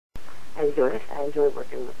I enjoy it. I enjoy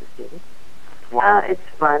working with the students. Wow. It's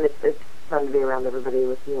fun. It's fun to be around everybody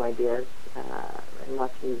with new ideas, and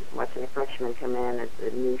watching a freshman come in as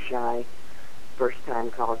a new, shy,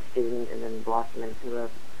 first-time college student, and then blossom into a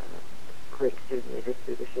great student leader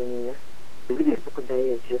through the senior year. The typical day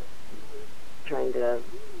is just trying to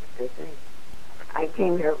stay sane. I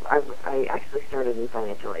came here. I actually started in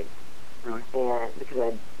financial aid. Really? And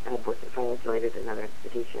because I'd worked in financial aid at another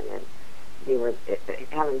institution, and they were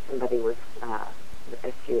having somebody with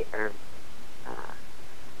SG or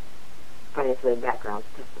financial aid background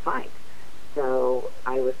to testify. So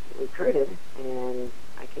I was recruited, and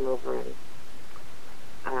I came over and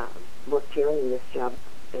worked here, and this job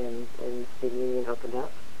in the student union opened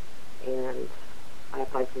up, and I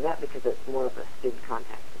applied for that because it's more of a student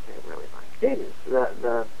contact, which I really like. Students,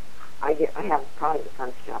 I have probably the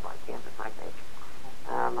funnest job on campus, I think.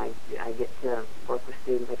 I get to work with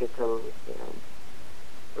students. I get to,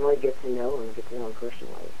 really get to know them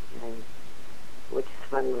personally, and which is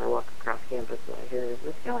fun when I walk across campus and I hear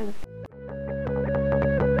Miss Kelley.